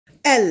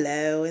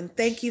Hello, and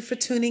thank you for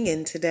tuning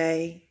in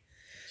today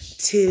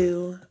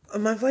to...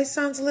 my voice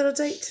sounds a little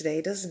deep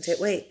today, doesn't it?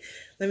 Wait,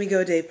 let me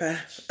go deeper.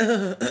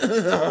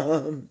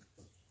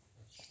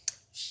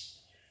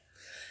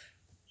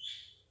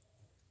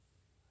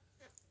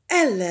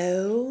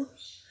 Hello,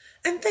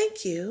 and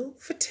thank you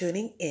for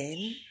tuning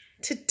in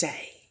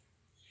today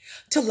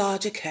to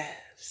Larger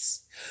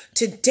Curves.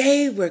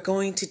 Today we're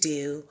going to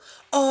do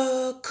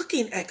a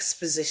cooking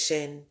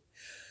exposition.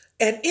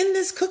 And in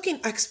this cooking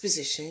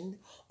exposition,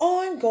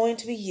 I'm going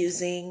to be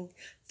using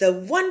the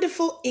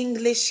wonderful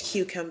English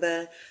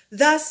cucumber,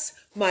 thus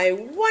my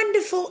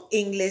wonderful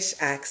English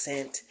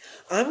accent.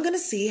 I'm going to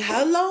see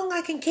how long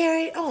I can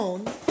carry it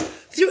on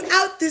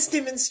throughout this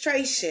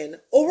demonstration.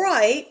 All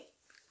right,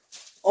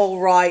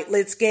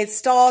 let's get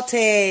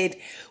started.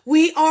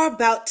 We are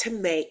about to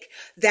make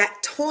that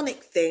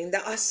tonic thing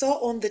that I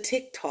saw on the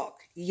TikTok.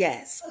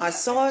 Yes, I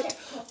saw it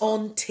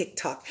on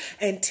TikTok.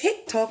 And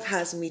TikTok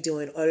has me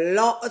doing a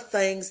lot of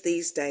things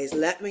these days.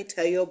 Let me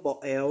tell you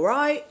about it, all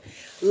right?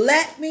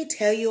 Let me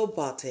tell you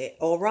about it,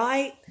 all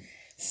right?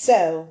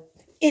 So,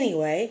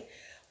 anyway,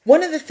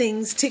 one of the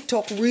things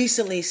TikTok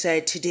recently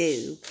said to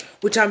do,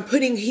 which I'm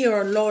putting here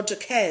on Larger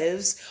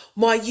Curves,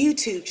 my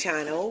YouTube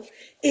channel,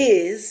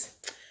 is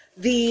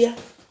the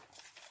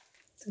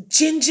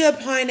ginger,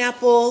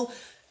 pineapple,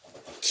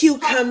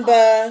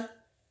 cucumber,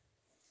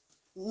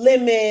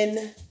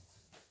 lemon,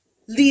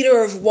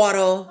 liter of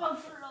water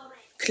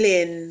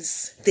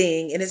cleanse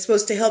thing, and it's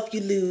supposed to help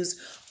you lose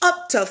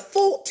up to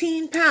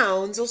 14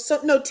 pounds or so,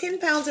 no, 10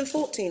 pounds in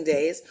 14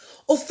 days,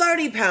 or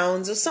 30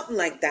 pounds or something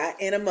like that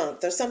in a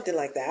month or something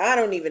like that. I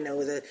don't even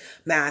know the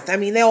math. I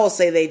mean, they all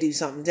say they do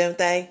something, don't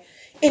they?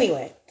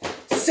 Anyway,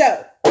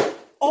 so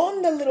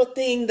on the little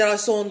thing that I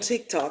saw on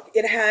TikTok,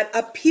 it had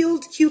a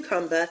peeled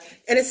cucumber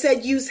and it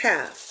said use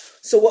half.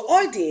 So what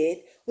I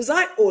did was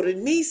I ordered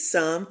me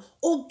some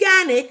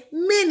organic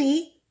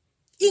mini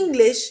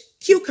English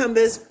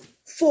cucumbers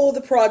for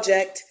the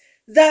project.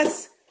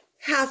 Thus,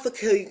 half a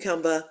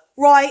cucumber.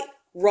 Right.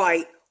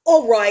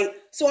 All right.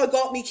 So I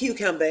got me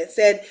cucumber. It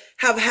said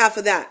have half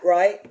of that,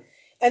 right?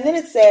 And then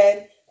it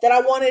said that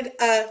I wanted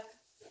a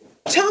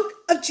chunk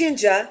of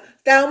ginger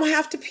that I'm going to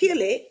have to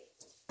peel it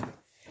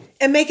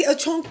and make it a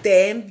chunk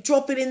there and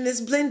drop it in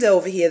this blender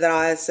over here that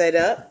I set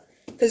up.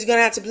 Because you're going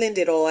to have to blend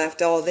it all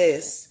after all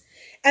this.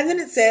 And then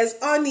it says,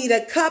 I need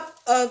a cup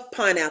of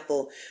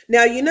pineapple.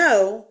 Now, you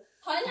know,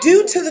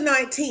 due to the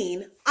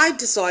 19, I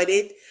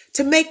decided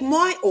to make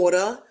my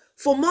order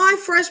for my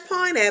fresh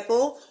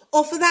pineapple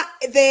off of that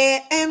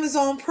their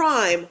Amazon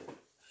Prime.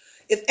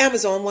 If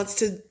Amazon wants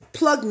to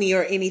plug me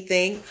or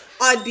anything,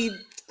 I'd be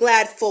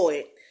glad for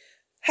it.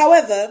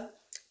 However,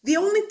 the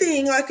only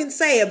thing I can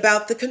say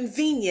about the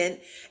convenient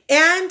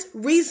and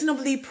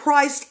reasonably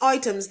priced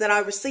items that I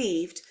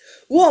received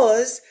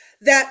was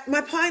that my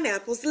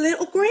pineapple's a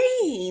little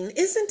green,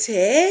 isn't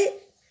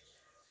it?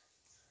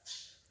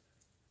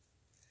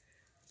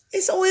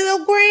 It's a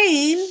little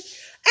green,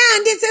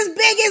 and it's as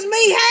big as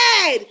me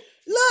head.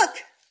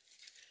 Look,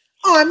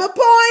 I'm a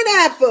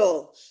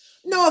pineapple.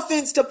 No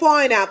offense to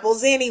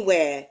pineapples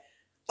anywhere.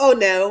 Oh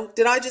no,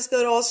 did I just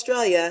go to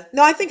Australia?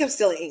 No, I think I'm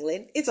still in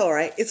England. It's all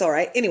right.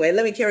 Anyway,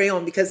 let me carry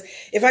on, because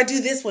if I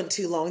do this one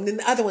too long, then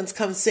the other ones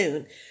come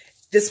soon.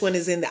 This one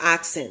is in the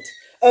accent.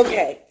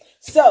 Okay.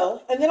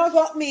 So, and then I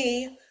got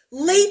me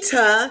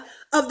liter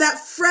of that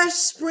fresh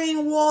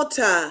spring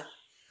water.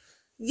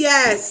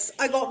 Yes,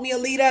 I got me a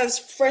liter of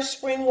fresh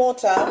spring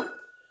water.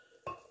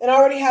 And I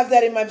already have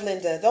that in my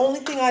blender. The only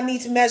thing I need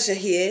to measure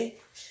here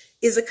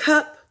is a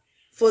cup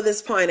for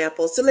this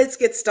pineapple. So let's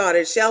get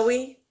started, shall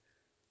we?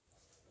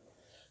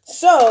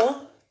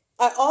 So,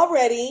 I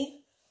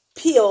already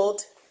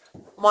peeled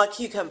my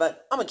cucumber.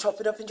 I'm going to chop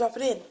it up and drop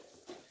it in.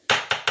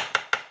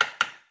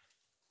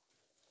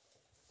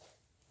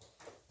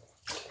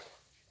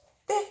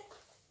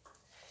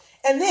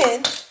 And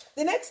then,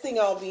 the next thing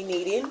I'll be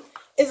needing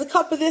is a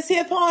cup of this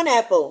here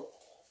pineapple.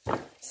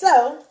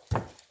 So,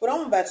 what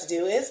I'm about to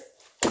do is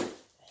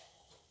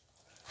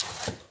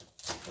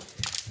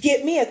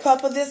get me a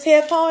cup of this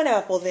here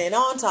pineapple then,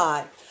 aren't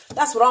I?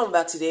 That's what I'm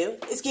about to do,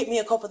 is get me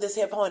a cup of this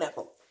here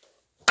pineapple.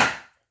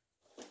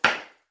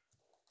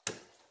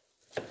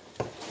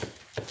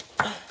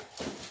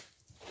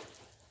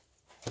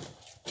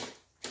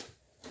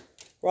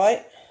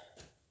 Right?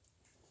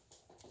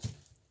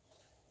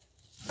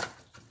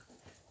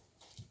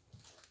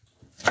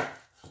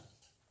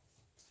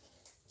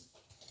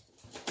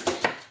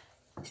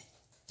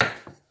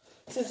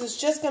 Since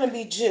it's just going to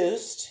be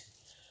juiced,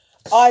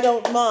 I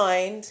don't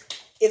mind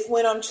if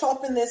when I'm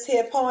chopping this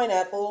here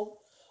pineapple,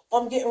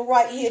 I'm getting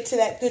right here to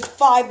that good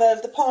fiber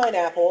of the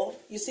pineapple.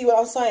 You see what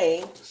I'm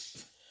saying?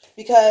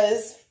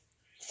 Because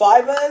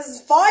fiber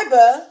is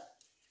fiber.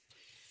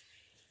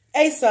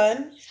 Hey,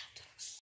 son,